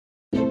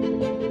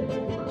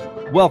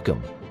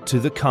Welcome to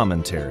the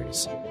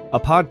Commentaries, a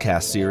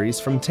podcast series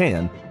from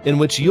TAN in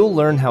which you'll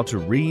learn how to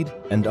read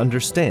and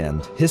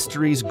understand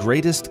history's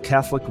greatest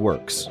Catholic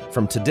works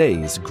from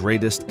today's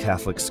greatest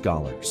Catholic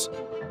scholars.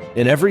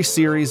 In every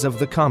series of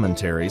the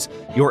Commentaries,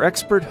 your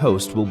expert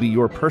host will be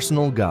your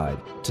personal guide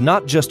to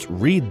not just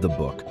read the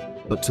book,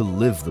 but to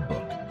live the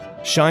book,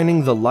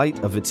 shining the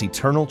light of its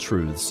eternal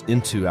truths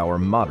into our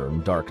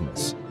modern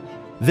darkness.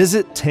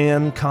 Visit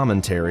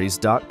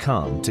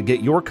tancommentaries.com to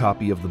get your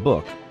copy of the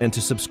book and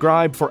to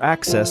subscribe for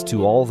access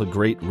to all the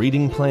great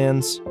reading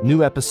plans,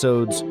 new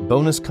episodes,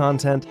 bonus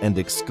content, and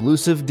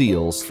exclusive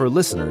deals for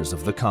listeners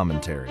of the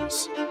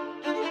Commentaries.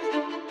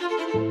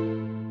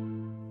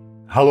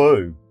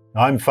 Hello,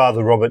 I'm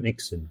Father Robert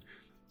Nixon,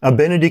 a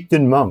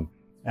Benedictine monk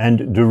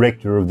and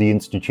director of the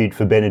Institute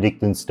for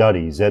Benedictine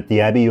Studies at the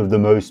Abbey of the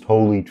Most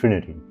Holy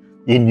Trinity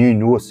in New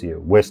Norcia,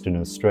 Western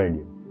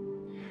Australia.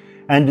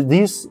 And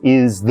this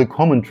is the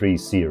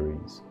Commentaries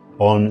series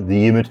on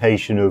the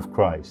Imitation of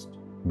Christ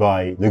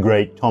by the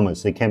great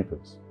Thomas à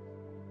Kempis.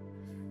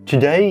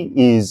 Today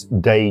is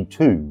day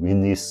 2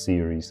 in this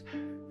series,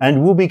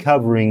 and we'll be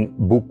covering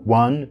Book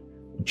 1,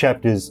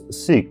 chapters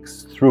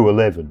 6 through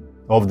 11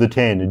 of the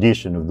TAN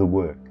edition of the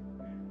work.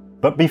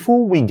 But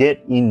before we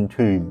get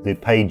into the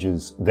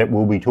pages that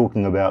we'll be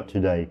talking about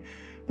today,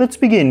 let's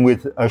begin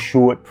with a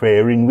short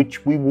prayer in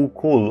which we will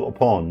call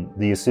upon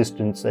the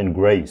assistance and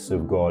grace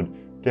of God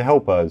to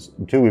help us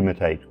to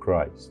imitate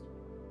Christ.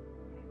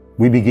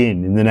 We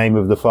begin in the name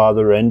of the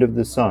Father, and of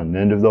the Son,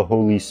 and of the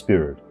Holy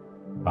Spirit.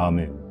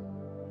 Amen.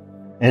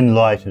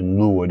 Enlighten,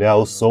 Lord,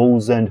 our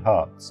souls and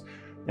hearts,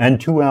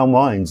 and to our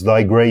minds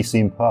thy grace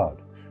impart.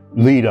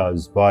 Lead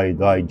us by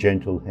thy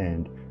gentle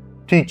hand,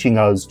 teaching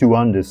us to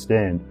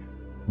understand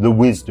the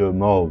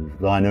wisdom of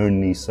thine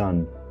only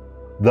Son,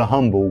 the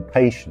humble,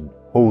 patient,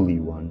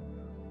 Holy One.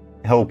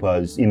 Help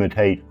us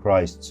imitate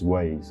Christ's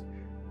ways,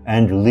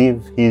 and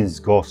live his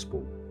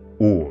gospel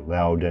all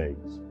our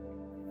days.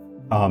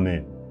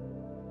 Amen.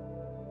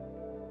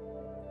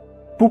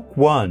 Book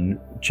 1,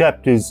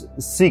 chapters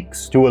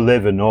 6 to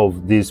 11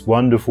 of this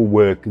wonderful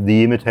work,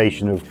 The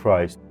Imitation of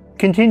Christ,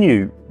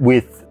 continue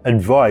with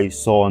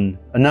advice on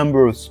a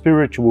number of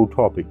spiritual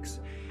topics,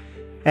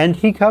 and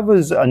he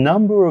covers a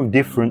number of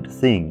different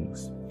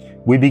things.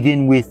 We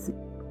begin with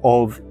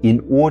of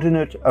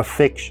inordinate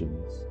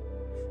affections.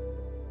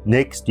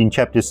 Next, in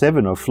chapter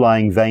 7, of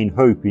flying vain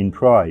hope in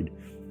pride.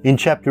 In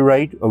chapter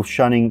 8, of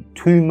shunning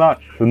too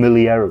much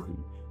familiarity,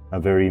 a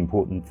very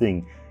important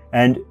thing.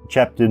 And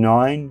chapter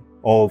 9,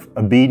 of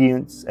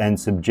obedience and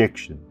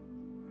subjection.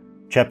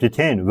 Chapter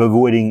 10, of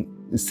avoiding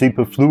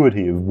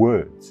superfluity of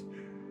words.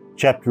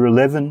 Chapter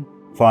 11,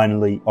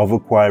 finally, of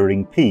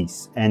acquiring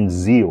peace and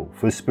zeal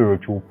for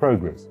spiritual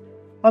progress.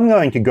 I'm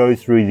going to go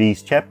through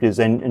these chapters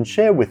and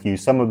share with you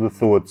some of the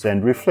thoughts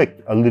and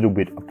reflect a little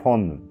bit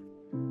upon them.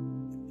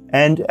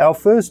 And our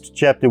first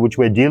chapter, which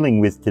we're dealing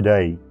with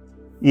today,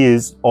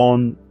 is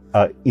on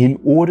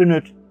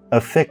inordinate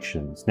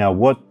affections. Now,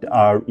 what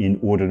are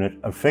inordinate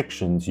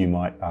affections, you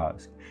might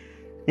ask?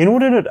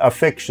 Inordinate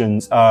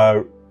affections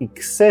are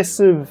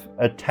excessive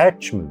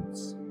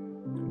attachments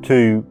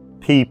to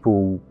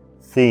people,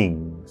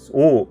 things,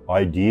 or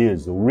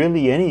ideas, or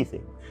really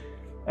anything.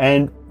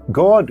 And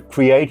God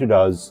created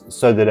us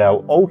so that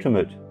our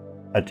ultimate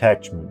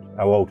attachment,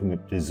 our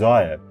ultimate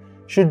desire,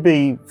 should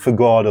be for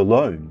God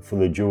alone, for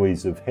the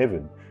joys of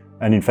heaven.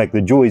 And in fact,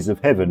 the joys of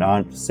heaven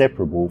aren't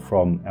separable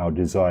from our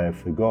desire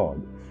for God.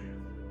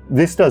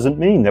 This doesn't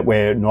mean that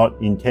we're not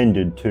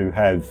intended to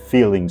have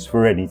feelings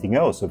for anything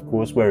else. Of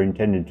course, we're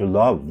intended to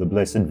love the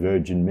Blessed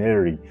Virgin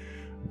Mary,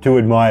 to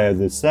admire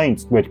the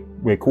saints.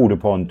 We're called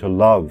upon to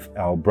love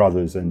our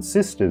brothers and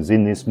sisters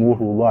in this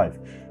mortal life.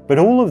 But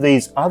all of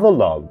these other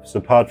loves,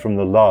 apart from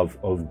the love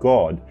of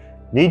God,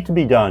 need to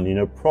be done in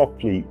a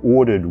properly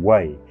ordered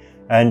way.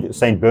 And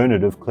Saint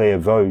Bernard of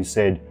Clairvaux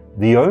said,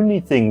 the only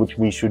thing which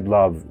we should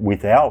love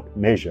without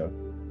measure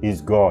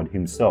is God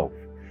himself.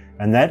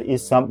 And that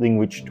is something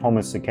which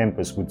Thomas à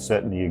Kempis would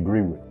certainly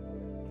agree with.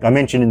 I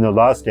mentioned in the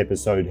last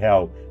episode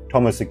how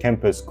Thomas à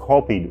Kempis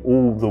copied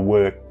all the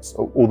works,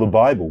 or the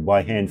Bible,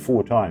 by hand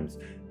 4 times.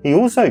 He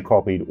also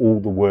copied all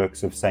the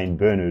works of Saint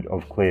Bernard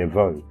of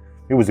Clairvaux.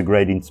 It was a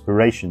great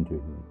inspiration to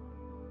him.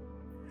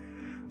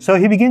 So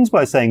he begins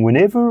by saying,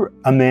 whenever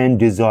a man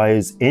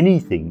desires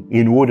anything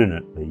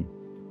inordinately,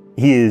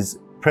 he is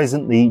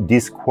presently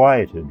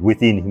disquieted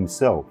within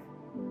himself.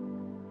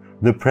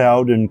 The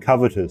proud and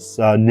covetous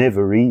are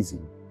never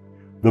easy.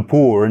 The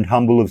poor and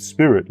humble of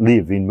spirit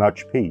live in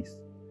much peace.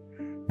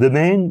 The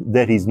man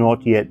that is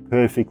not yet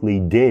perfectly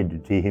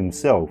dead to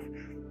himself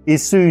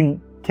is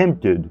soon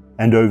tempted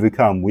and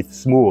overcome with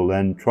small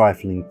and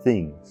trifling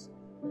things.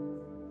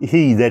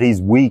 He that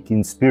is weak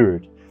in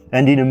spirit,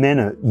 and in a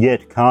manner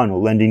yet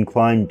carnal and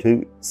inclined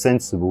to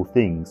sensible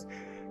things,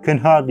 can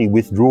hardly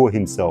withdraw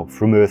himself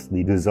from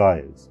earthly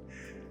desires.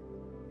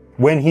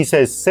 When he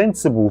says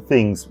sensible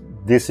things,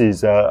 this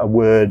is a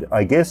word,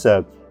 I guess,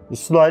 a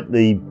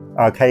slightly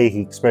archaic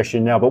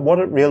expression now, but what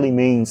it really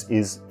means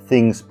is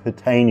things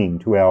pertaining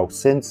to our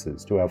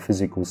senses, to our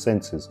physical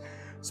senses.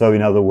 So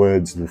in other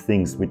words, the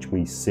things which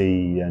we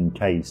see and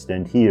taste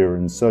and hear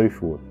and so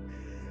forth.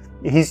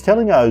 He's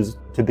telling us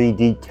to be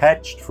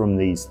detached from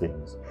these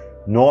things,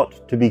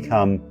 not to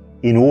become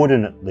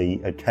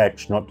inordinately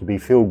attached, not to be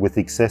filled with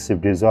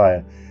excessive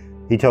desire.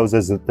 He tells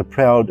us that the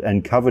proud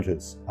and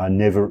covetous are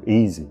never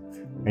easy.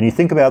 And you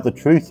think about the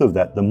truth of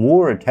that, the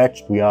more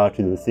attached we are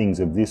to the things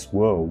of this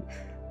world,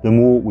 the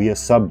more we are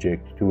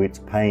subject to its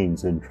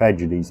pains and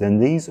tragedies.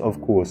 And these,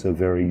 of course, are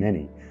very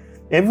many.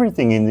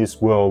 Everything in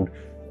this world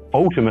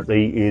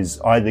ultimately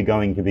is either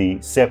going to be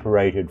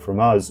separated from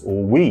us,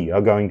 or we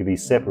are going to be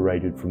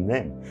separated from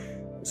them.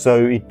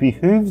 So it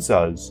behooves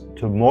us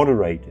to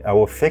moderate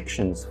our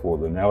affections for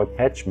them, our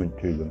attachment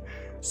to them,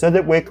 so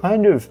that we're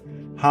kind of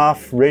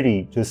half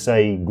ready to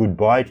say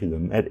goodbye to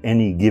them at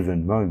any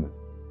given moment.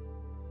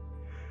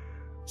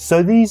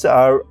 So these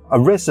are a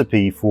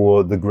recipe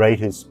for the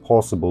greatest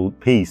possible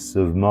peace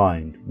of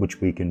mind which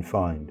we can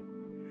find.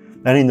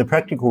 And in the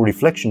practical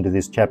reflection to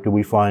this chapter,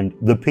 we find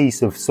the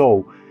peace of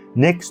soul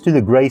next to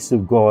the grace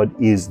of God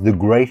is the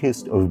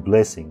greatest of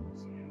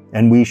blessings,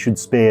 and we should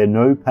spare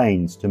no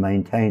pains to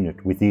maintain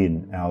it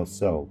within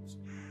ourselves.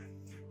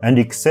 And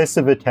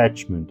excessive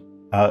attachment,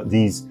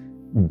 these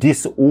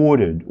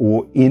disordered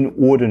or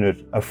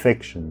inordinate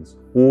affections,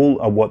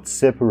 all are what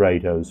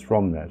separate us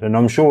from that. And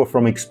I'm sure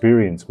from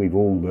experience we've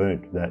all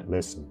learnt that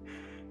lesson,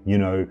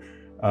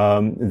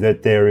 that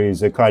there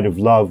is a kind of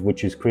love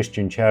which is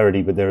Christian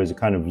charity, but there is a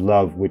kind of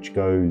love which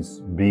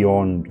goes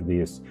beyond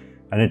this,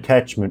 an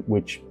attachment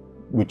which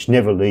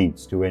never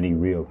leads to any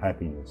real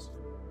happiness.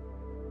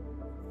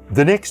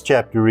 The next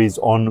chapter is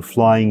on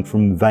flying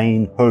from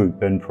vain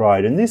hope and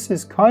pride, and this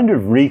is kind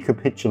of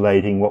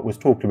recapitulating what was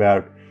talked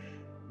about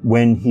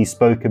when he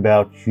spoke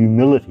about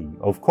humility,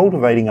 of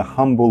cultivating a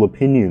humble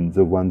opinions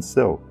of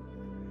oneself.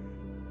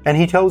 And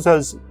he tells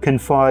us,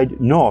 confide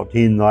not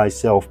in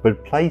thyself,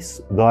 but place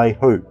thy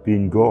hope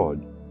in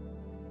God.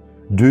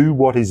 Do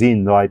what is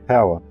in thy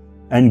power,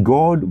 and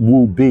God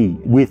will be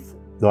with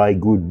thy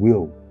good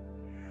will.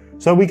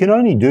 So we can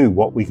only do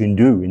what we can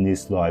do in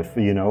this life,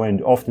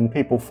 and often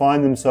people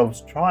find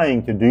themselves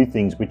trying to do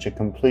things which are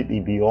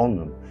completely beyond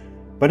them.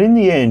 But in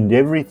the end,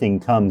 everything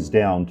comes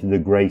down to the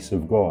grace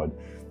of God.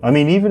 I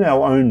mean, even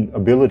our own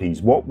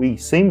abilities, what we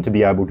seem to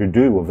be able to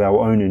do of our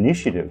own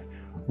initiative,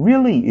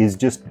 really is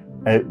just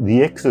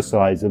the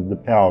exercise of the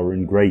power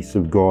and grace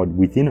of God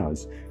within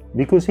us,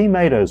 because He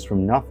made us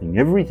from nothing.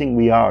 Everything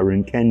we are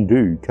and can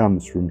do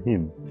comes from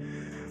Him.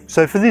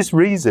 So for this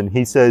reason,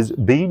 he says,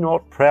 be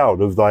not proud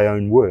of thy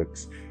own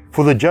works,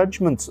 for the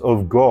judgments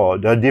of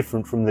God are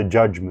different from the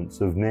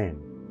judgments of men.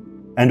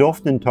 And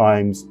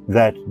oftentimes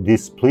that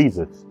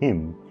displeaseth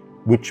Him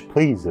which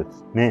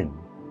pleaseth men.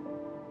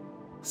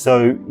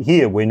 So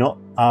here we're not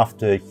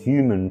after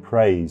human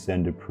praise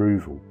and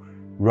approval.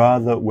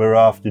 Rather, we're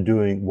after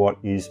doing what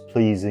is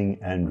pleasing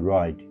and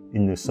right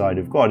in the sight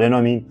of God. And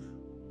I mean,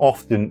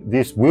 often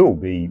this will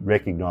be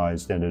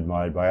recognized and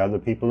admired by other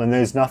people, and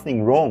there's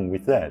nothing wrong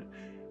with that.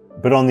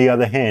 But on the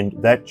other hand,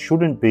 that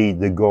shouldn't be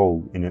the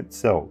goal in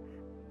itself.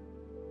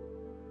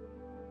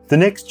 The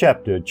next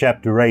chapter,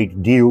 chapter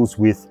 8, deals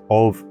with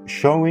of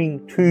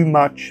showing too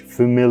much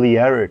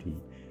familiarity.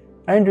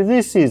 And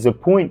this is a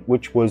point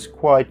which was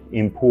quite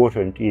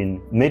important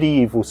in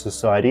medieval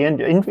society, and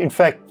in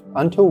fact,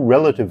 until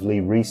relatively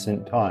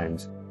recent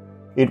times,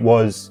 it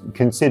was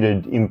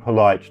considered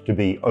impolite to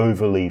be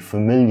overly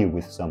familiar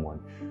with someone.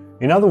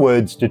 In other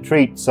words, to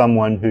treat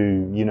someone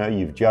who,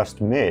 you've just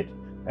met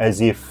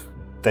as if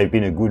they've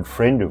been a good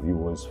friend of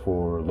yours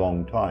for a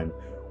long time,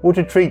 or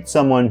to treat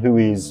someone who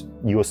is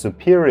your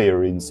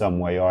superior in some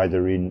way,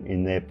 either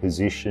in their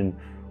position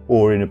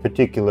or in a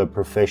particular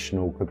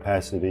professional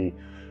capacity,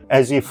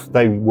 as if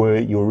they were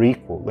your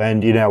equal.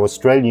 And in our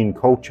Australian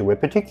culture, we're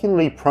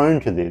particularly prone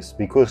to this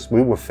because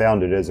we were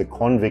founded as a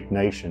convict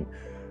nation.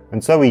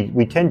 And so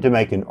we tend to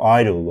make an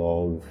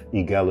idol of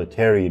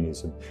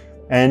egalitarianism.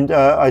 And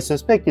I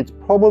suspect it's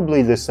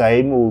probably the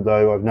same,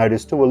 although I've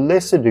noticed to a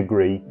lesser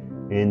degree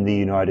in the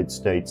United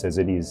States as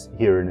it is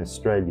here in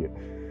Australia.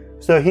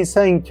 So he's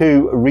saying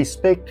to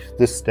respect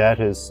the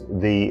status,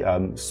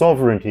 the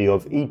sovereignty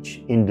of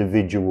each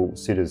individual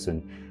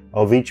citizen,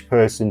 of each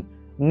person,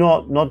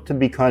 not to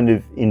be kind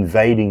of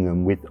invading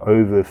them with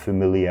over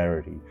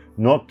familiarity,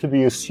 not to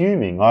be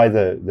assuming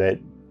either that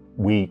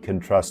we can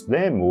trust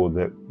them or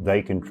that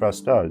they can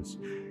trust us.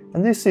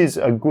 And this is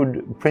a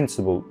good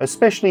principle,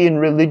 especially in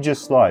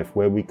religious life,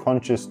 where we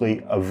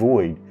consciously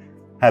avoid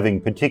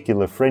having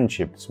particular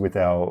friendships with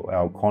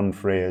our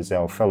confreres,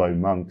 our fellow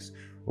monks,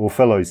 or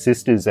fellow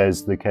sisters,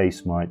 as the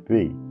case might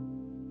be.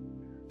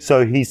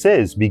 So he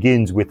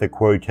begins with a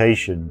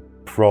quotation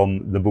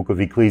from the book of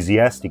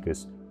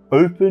Ecclesiasticus,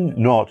 "Open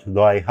not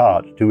thy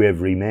heart to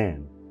every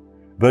man,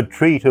 but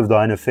treat of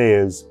thine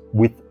affairs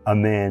with a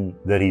man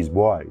that is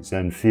wise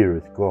and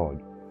feareth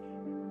God."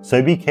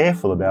 So be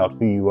careful about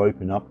who you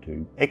open up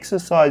to.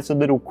 Exercise a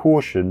little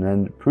caution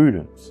and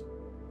prudence.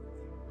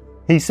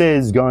 He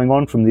says, going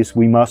on from this,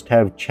 we must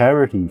have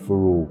charity for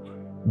all,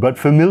 but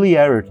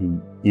familiarity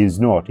is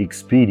not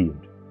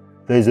expedient.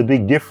 there's a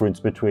big difference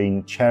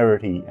between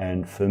charity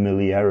and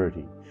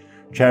familiarity.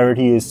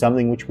 Charity is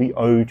something which we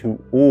owe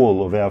to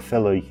all of our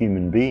fellow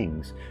human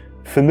beings.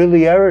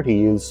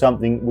 Familiarity is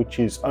something which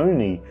is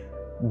only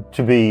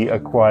to be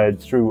acquired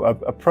through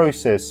a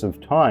process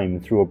of time,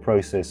 through a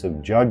process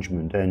of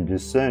judgment and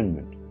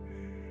discernment.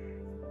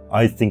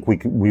 I think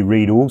we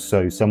read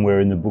also somewhere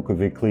in the book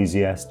of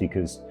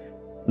Ecclesiasticus,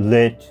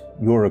 let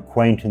your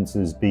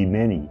acquaintances be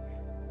many,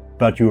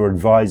 but your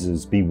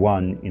advisors be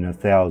 1 in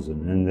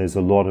 1,000, and there's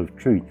a lot of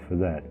truth for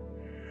that.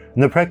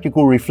 And the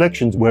practical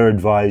reflections were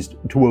advised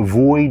to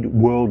avoid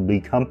worldly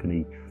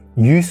company,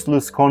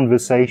 useless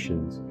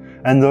conversations,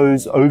 and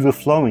those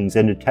overflowings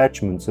and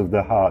attachments of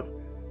the heart,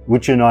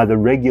 which are neither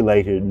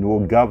regulated nor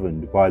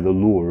governed by the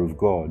law of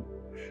God.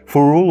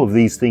 For all of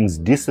these things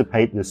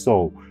dissipate the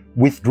soul,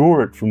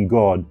 withdraw it from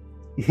God,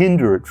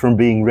 hinder it from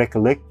being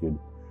recollected,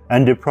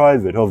 and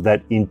deprive it of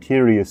that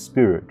interior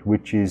spirit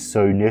which is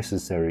so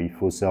necessary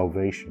for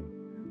salvation.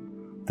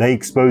 They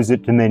expose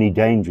it to many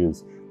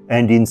dangers,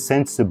 and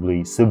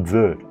insensibly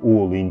subvert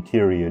all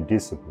interior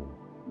discipline.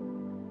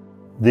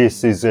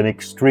 This is an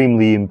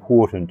extremely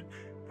important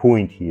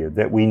point here,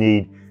 that we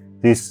need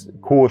this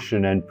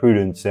caution and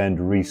prudence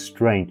and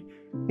restraint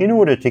in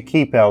order to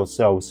keep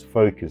ourselves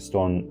focused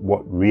on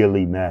what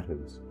really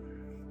matters.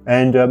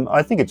 And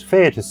I think it's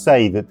fair to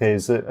say that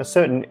there's a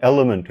certain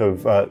element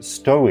of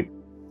Stoic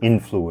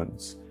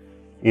influence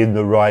in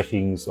the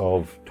writings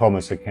of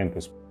Thomas à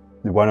Kempis.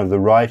 One of the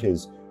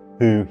writers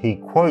who he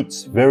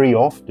quotes very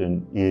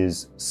often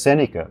is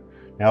Seneca.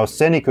 Now,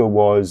 Seneca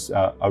was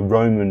a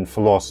Roman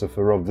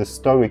philosopher of the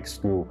Stoic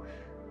school.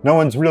 No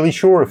one's really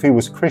sure if he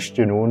was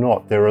Christian or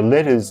not. There are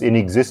letters in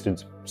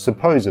existence,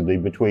 supposedly,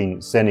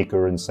 between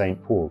Seneca and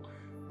St. Paul,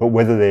 but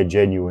whether they're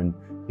genuine,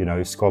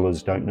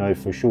 scholars don't know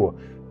for sure.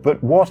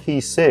 But what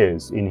he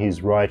says in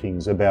his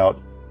writings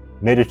about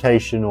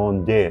meditation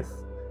on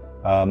death,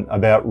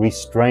 about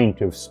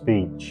restraint of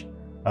speech,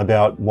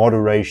 about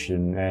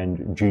moderation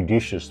and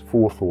judicious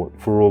forethought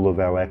for all of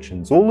our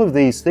actions, all of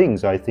these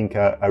things, I think,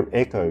 are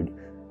echoed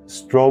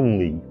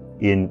strongly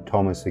in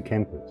Thomas à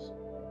Kempis.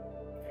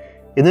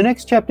 In the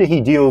next chapter, he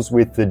deals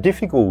with the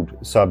difficult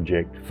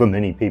subject for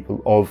many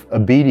people of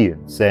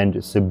obedience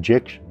and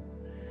subjection.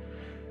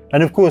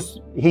 And of course,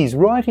 he's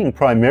writing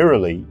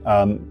primarily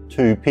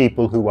to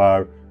people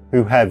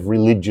who have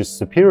religious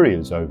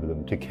superiors over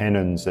them, to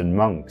canons and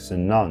monks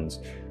and nuns.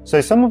 So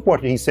some of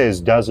what he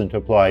says doesn't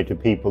apply to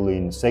people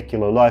in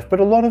secular life, but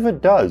a lot of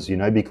it does,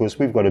 because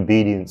we've got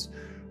obedience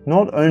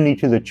not only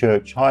to the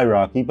church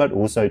hierarchy, but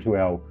also to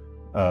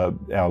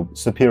our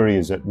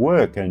superiors at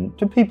work and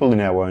to people in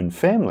our own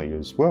family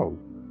as well.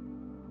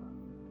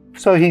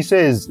 So he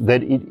says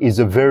that it is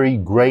a very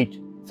great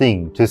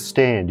thing to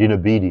stand in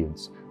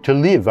obedience, to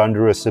live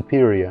under a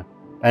superior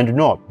and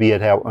not be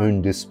at our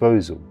own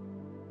disposal.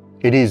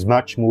 It is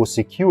much more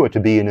secure to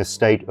be in a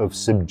state of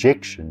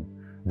subjection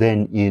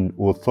than in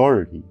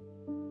authority.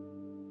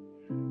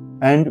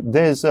 And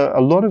there's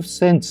a lot of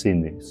sense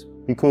in this,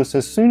 because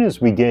as soon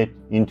as we get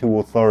into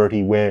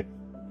authority, we're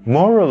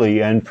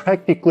morally and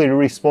practically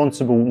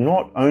responsible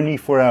not only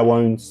for our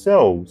own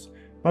selves,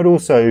 but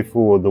also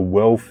for the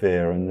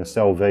welfare and the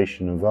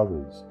salvation of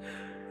others.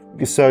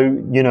 So,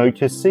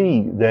 to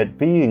see that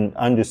being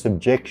under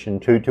subjection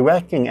to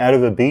acting out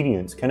of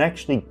obedience can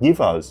actually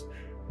give us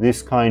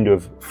this kind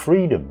of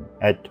freedom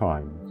at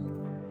times.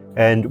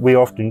 And we're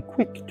often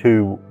quick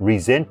to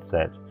resent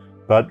that,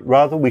 but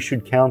rather we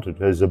should count it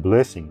as a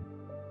blessing.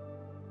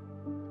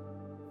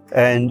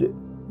 And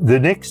the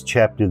next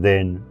chapter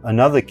then,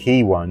 another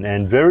key one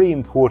and very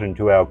important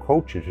to our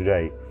culture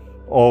today,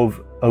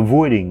 of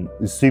avoiding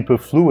the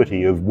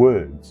superfluity of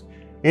words.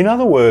 In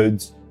other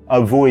words,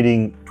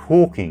 avoiding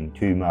talking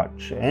too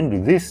much.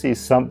 And this is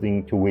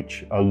something to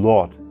which a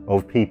lot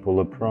of people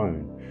are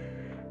prone.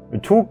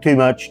 Talk too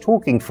much,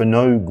 talking for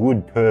no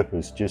good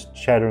purpose, just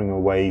chattering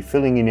away,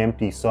 filling in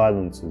empty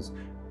silences.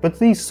 But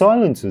these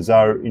silences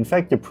are in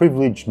fact a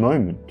privileged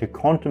moment to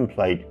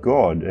contemplate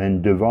God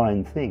and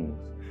divine things.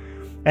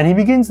 And he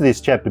begins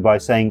this chapter by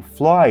saying,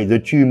 "Fly the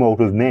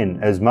tumult of men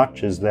as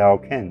much as thou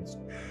canst.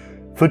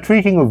 For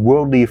treating of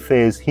worldly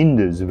affairs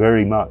hinders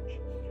very much,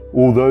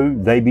 although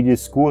they be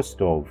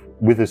discoursed of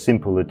with a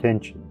simple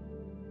attention.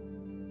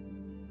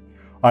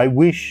 I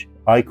wish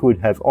I could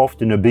have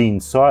oftener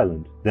been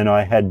silent than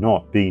I had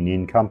not been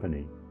in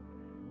company.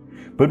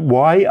 But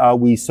why are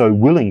we so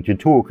willing to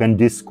talk and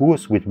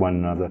discourse with one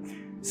another,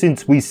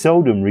 since we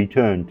seldom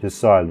return to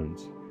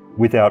silence,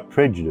 without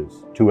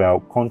prejudice to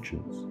our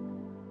conscience?"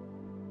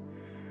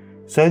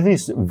 So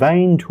this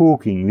vain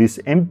talking, this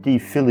empty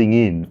filling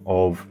in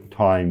of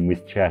time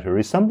with chatter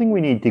is something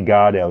we need to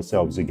guard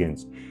ourselves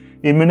against.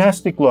 In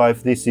monastic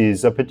life, this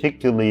is a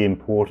particularly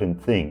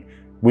important thing.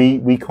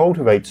 We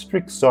cultivate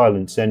strict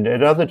silence, and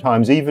at other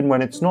times, even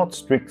when it's not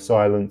strict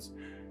silence,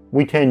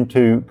 we tend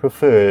to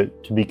prefer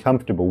to be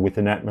comfortable with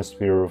an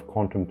atmosphere of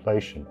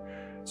contemplation.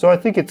 So I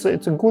think it's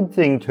a good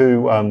thing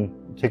to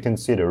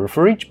consider,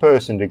 for each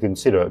person to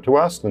consider, to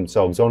ask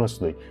themselves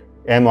honestly,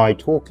 am I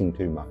talking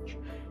too much?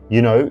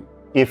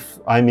 if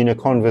I'm in a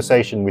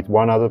conversation with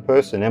one other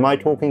person? Am I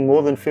talking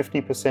more than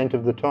 50%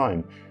 of the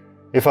time?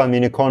 If I'm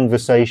in a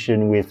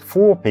conversation with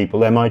 4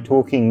 people, am I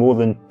talking more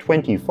than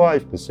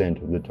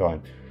 25% of the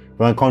time?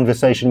 If I'm in a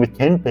conversation with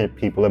 10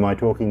 people, am I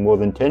talking more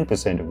than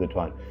 10% of the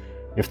time?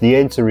 If the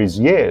answer is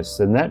yes,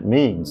 then that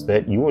means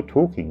that you're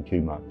talking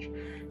too much.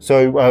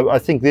 So I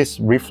think this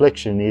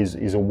reflection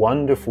is a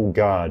wonderful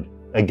guard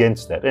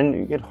against that,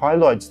 and it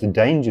highlights the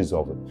dangers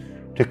of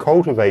it, to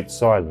cultivate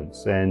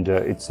silence, and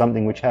it's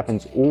something which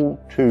happens all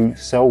too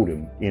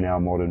seldom in our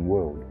modern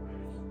world.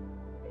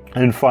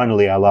 And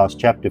finally, our last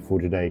chapter for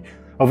today,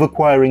 of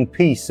acquiring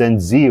peace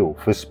and zeal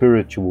for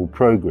spiritual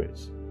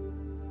progress.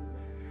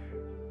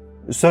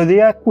 So the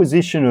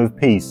acquisition of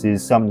peace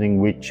is something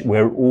which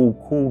we're all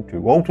called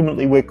to.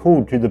 Ultimately, we're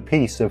called to the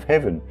peace of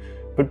heaven.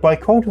 But by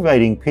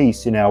cultivating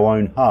peace in our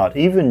own heart,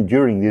 even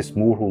during this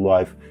mortal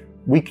life,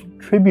 we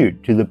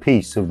contribute to the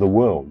peace of the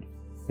world.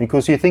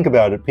 Because you think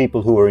about it,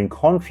 people who are in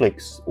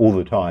conflicts all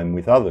the time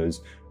with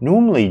others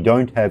normally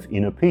don't have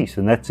inner peace,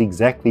 and that's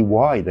exactly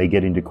why they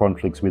get into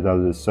conflicts with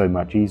others so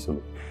much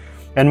easily.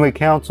 And we're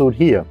counseled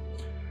here,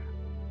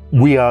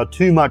 we are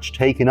too much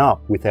taken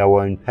up with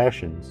our own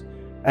passions,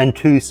 and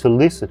too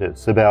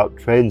solicitous about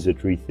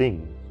transitory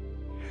things.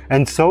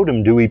 And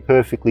seldom do we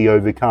perfectly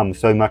overcome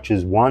so much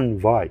as one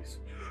vice,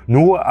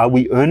 nor are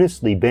we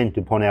earnestly bent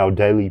upon our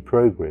daily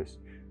progress,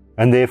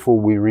 and therefore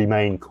we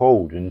remain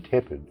cold and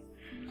tepid.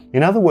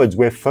 In other words,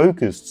 we're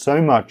focused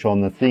so much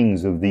on the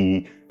things of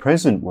the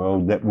present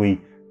world that we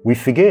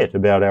forget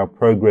about our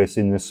progress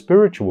in the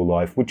spiritual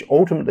life, which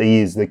ultimately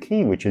is the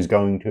key which is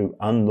going to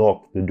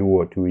unlock the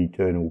door to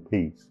eternal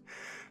peace.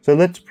 So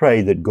let's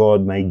pray that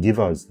God may give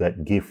us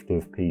that gift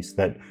of peace,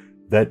 that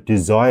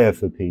desire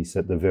for peace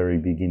at the very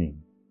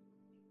beginning.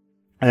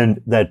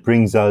 And that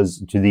brings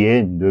us to the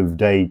end of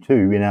day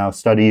 2 in our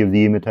study of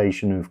the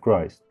Imitation of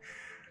Christ.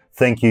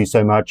 Thank you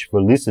so much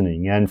for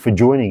listening and for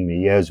joining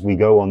me as we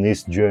go on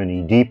this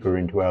journey deeper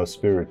into our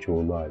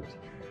spiritual lives.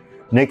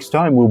 Next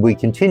time we'll be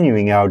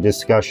continuing our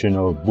discussion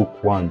of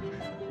Book 1,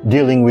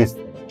 dealing with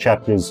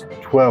chapters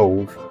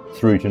 12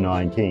 through to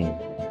 19.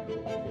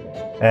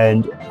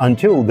 And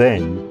until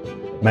then,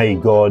 may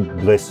God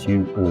bless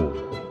you all.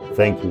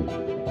 Thank you.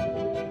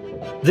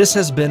 This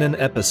has been an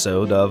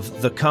episode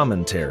of The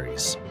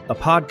Commentaries, a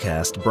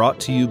podcast brought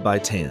to you by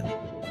TAN.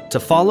 To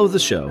follow the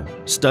show,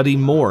 study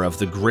more of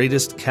the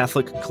greatest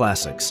Catholic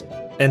classics,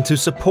 and to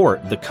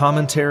support the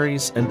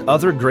commentaries and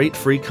other great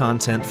free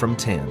content from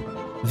TAN,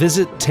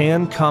 visit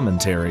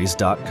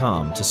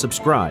tancommentaries.com to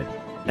subscribe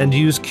and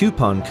use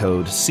coupon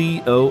code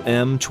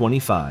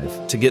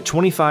COM25 to get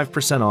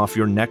 25% off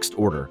your next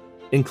order,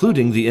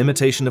 including The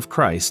Imitation of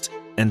Christ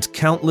and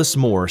countless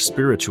more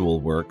spiritual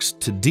works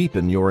to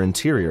deepen your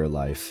interior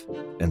life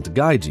and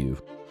guide you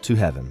to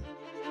heaven.